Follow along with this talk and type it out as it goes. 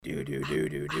Irish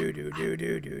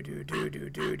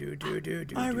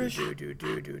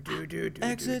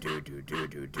exit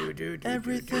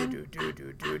everything.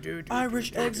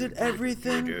 Irish exit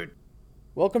everything.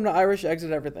 Welcome to Irish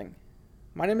Exit Everything.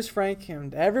 My name is Frank,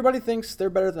 and everybody thinks they're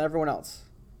better than everyone else,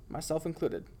 myself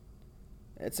included.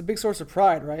 It's a big source of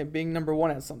pride, right? Being number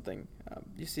one at something.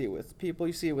 You see it with people,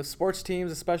 you see it with sports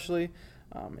teams especially,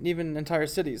 and even entire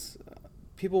cities.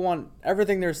 People want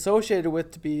everything they're associated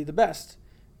with to be the best,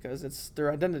 because it's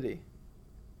their identity.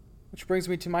 Which brings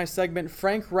me to my segment,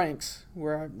 Frank Ranks,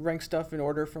 where I rank stuff in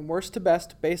order from worst to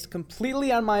best, based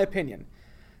completely on my opinion.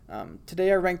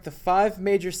 Today I ranked the 5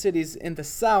 major cities in the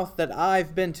South that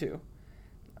I've been to.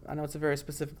 I know it's a very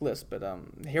specific list, but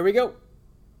here we go.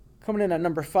 Coming in at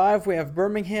number 5, we have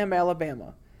Birmingham,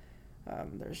 Alabama.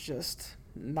 There's just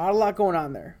not a lot going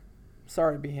on there.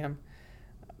 Sorry, BHAM.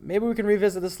 Maybe we can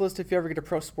revisit this list if you ever get a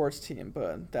pro sports team,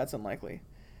 but that's unlikely.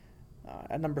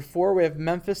 At number 4, we have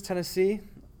Memphis, Tennessee.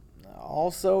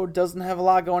 Also doesn't have a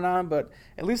lot going on, but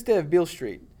at least they have Beale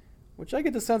Street, which I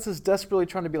get the sense is desperately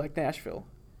trying to be like Nashville.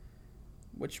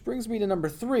 Which brings me to number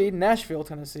 3, Nashville,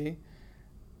 Tennessee.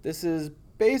 This is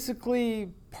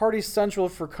basically party central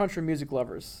for country music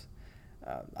lovers.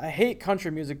 I hate country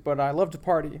music, but I love to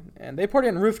party, and they party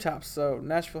on rooftops, so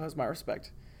Nashville has my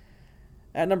respect.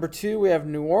 At number 2, we have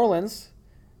New Orleans.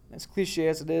 As cliche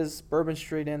as it is, Bourbon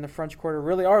Street and the French Quarter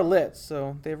really are lit,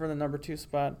 so they've earned the number 2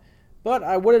 spot. But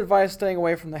I would advise staying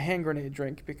away from the hand grenade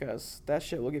drink, because that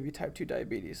shit will give you type 2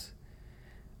 diabetes.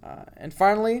 And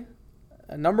finally,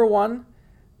 number 1,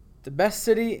 the best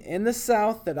city in the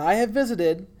South that I have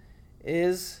visited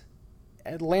is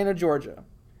Atlanta, Georgia.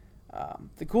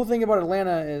 The cool thing about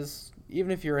Atlanta is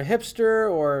even if you're a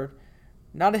hipster or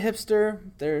not a hipster,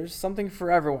 there's something for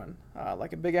everyone,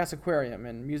 like a big-ass aquarium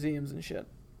and museums and shit.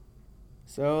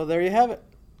 So there you have it.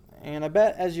 And I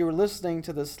bet as you were listening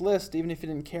to this list, even if you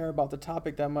didn't care about the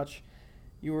topic that much,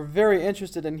 you were very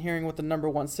interested in hearing what the number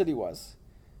 1 city was.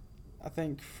 I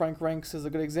think Frank Ranks is a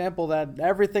good example that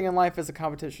everything in life is a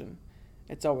competition.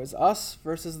 It's always us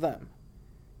versus them.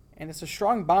 And it's a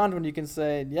strong bond when you can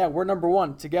say, yeah, we're number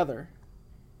 1 together.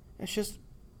 It's just,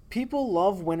 people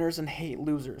love winners and hate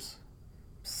losers.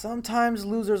 Sometimes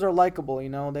losers are likable,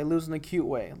 they lose in a cute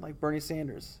way, like Bernie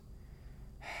Sanders.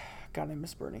 God, I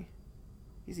miss Bernie.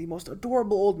 He's the most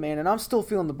adorable old man, and I'm still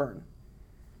feeling the burn.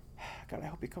 God, I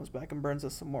hope he comes back and burns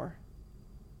us some more.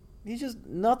 He's just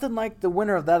nothing like the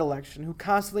winner of that election, who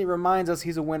constantly reminds us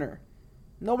he's a winner.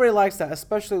 Nobody likes that,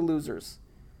 especially losers.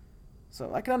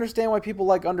 So I can understand why people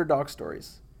like underdog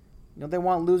stories. They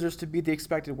want losers to be the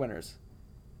expected winners.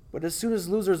 But as soon as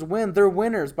losers win, they're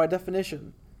winners by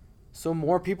definition. So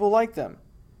more people like them.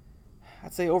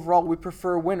 I'd say overall we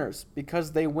prefer winners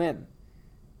because they win.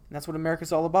 And that's what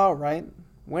America's all about, right?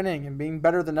 Winning and being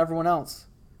better than everyone else.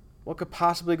 What could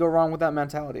possibly go wrong with that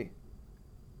mentality?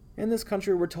 In this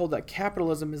country, we're told that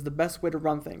capitalism is the best way to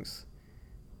run things.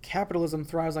 Capitalism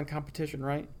thrives on competition,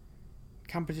 right?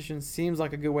 Competition seems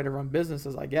like a good way to run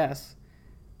businesses, I guess.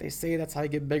 They say that's how you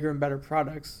get bigger and better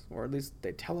products, or at least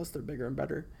they tell us they're bigger and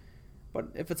better. But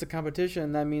if it's a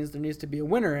competition, that means there needs to be a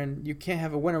winner, and you can't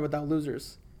have a winner without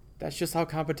losers. That's just how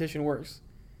competition works.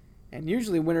 And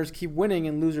usually winners keep winning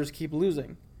and losers keep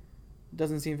losing. It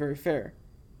doesn't seem very fair.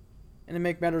 And to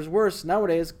make matters worse,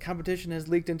 nowadays, competition has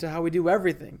leaked into how we do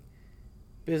everything.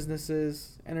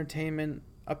 Businesses, entertainment,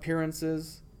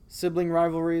 appearances, sibling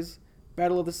rivalries,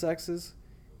 battle of the sexes.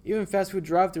 Even fast food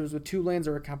drive-thrus with 2 lanes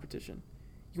are a competition.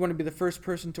 You want to be the first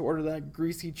person to order that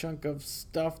greasy chunk of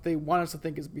stuff they want us to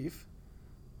think is beef.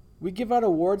 We give out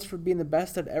awards for being the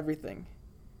best at everything.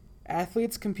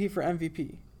 Athletes compete for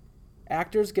MVP.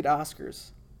 Actors get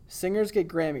Oscars. Singers get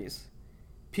Grammys.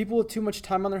 People with too much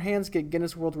time on their hands get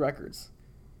Guinness World Records.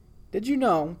 Did you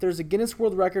know there's a Guinness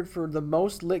World Record for the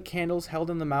most lit candles held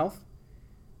in the mouth?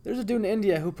 There's a dude in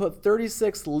India who put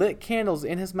 36 lit candles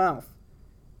in his mouth.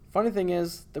 Funny thing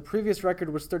is, the previous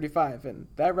record was 35, and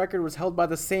that record was held by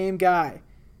the same guy.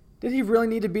 Did he really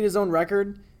need to beat his own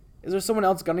record? Is there someone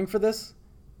else gunning for this?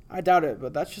 I doubt it,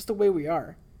 but that's just the way we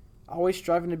are. Always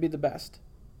striving to be the best.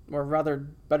 Or rather,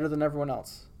 better than everyone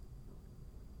else.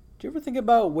 Do you ever think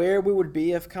about where we would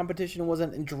be if competition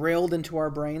wasn't drilled into our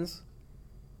brains?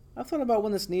 I've thought about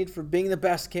when this need for being the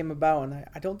best came about, and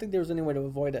I don't think there was any way to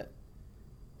avoid it.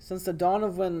 Since the dawn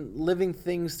of when living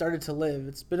things started to live,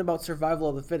 it's been about survival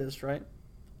of the fittest, right?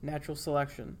 Natural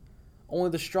selection. Only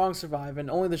the strong survive, and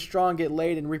only the strong get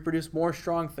laid and reproduce more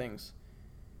strong things.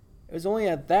 It was only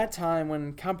at that time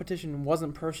when competition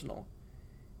wasn't personal.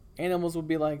 Animals would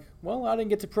be like, well, I didn't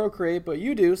get to procreate, but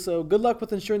you do, so good luck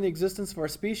with ensuring the existence of our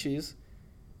species.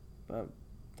 But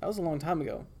that was a long time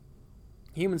ago.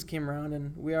 Humans came around,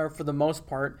 and we are, for the most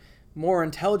part, more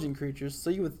intelligent creatures, so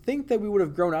you would think that we would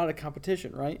have grown out of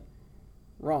competition, right?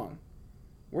 Wrong.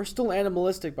 We're still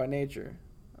animalistic by nature.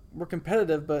 We're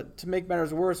competitive, but to make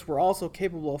matters worse, we're also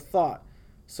capable of thought,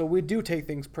 so we do take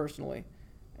things personally,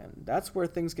 and that's where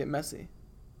things get messy.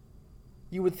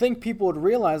 You would think people would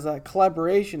realize that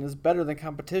collaboration is better than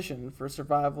competition for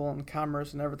survival and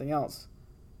commerce and everything else.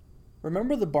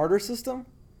 Remember the barter system?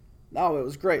 Oh, it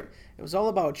was great. It was all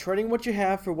about trading what you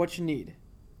have for what you need.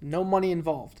 No money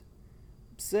involved.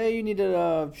 Say you needed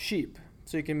a sheep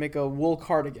so you can make a wool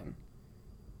cardigan.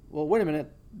 Well, wait a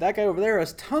minute. That guy over there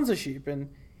has tons of sheep, and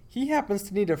he happens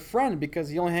to need a friend because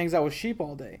he only hangs out with sheep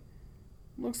all day.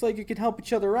 Looks like you can help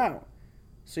each other out.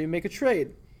 So you make a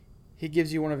trade. He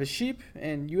gives you one of his sheep,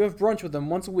 and you have brunch with him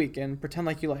once a week and pretend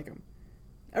like you like him.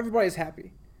 Everybody's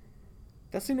happy.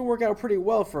 That seemed to work out pretty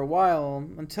well for a while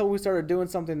until we started doing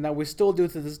something that we still do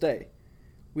to this day.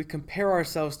 We compare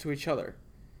ourselves to each other.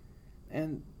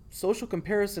 And social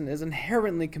comparison is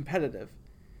inherently competitive.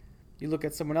 You look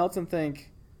at someone else and think,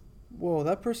 whoa,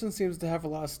 that person seems to have a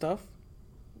lot of stuff.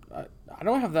 I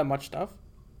don't have that much stuff.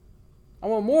 I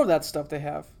want more of that stuff they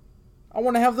have. I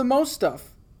want to have the most stuff.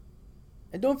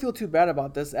 And don't feel too bad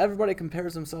about this. Everybody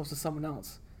compares themselves to someone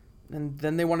else. And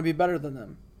then they want to be better than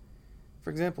them. For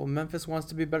example, Memphis wants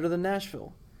to be better than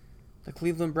Nashville. The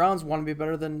Cleveland Browns want to be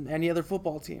better than any other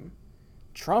football team.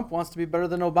 Trump wants to be better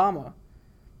than Obama.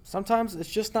 Sometimes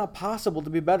it's just not possible to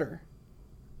be better.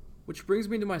 Which brings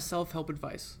me to my self-help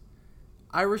advice.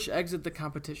 Irish exit the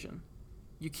competition.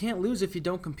 You can't lose if you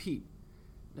don't compete.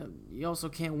 You also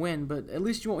can't win, but at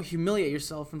least you won't humiliate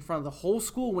yourself in front of the whole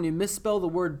school when you misspell the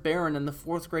word Baron in the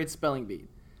 4th grade spelling bee.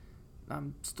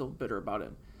 I'm still bitter about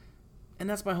it. And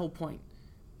that's my whole point.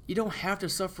 You don't have to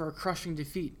suffer a crushing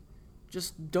defeat.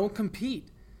 Just don't compete.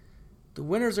 The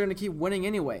winners are going to keep winning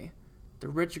anyway. The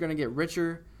rich are going to get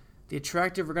richer. The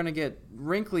attractive are going to get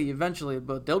wrinkly eventually,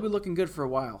 but they'll be looking good for a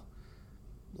while.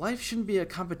 Life shouldn't be a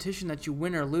competition that you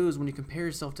win or lose when you compare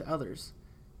yourself to others.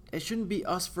 It shouldn't be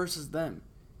us versus them.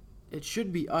 It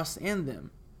should be us and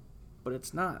them. But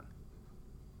it's not.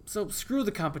 So screw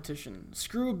the competition.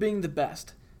 Screw being the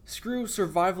best. Screw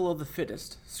survival of the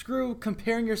fittest. Screw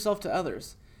comparing yourself to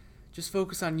others. Just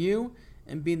focus on you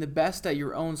and being the best at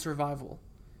your own survival.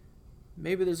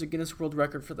 Maybe there's a Guinness World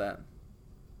Record for that.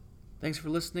 Thanks for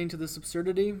listening to this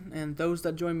absurdity, and those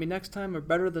that join me next time are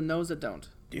better than those that don't.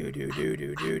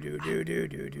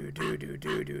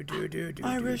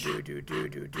 Irish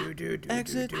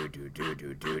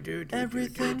exit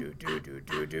everything.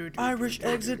 Irish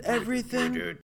exit everything.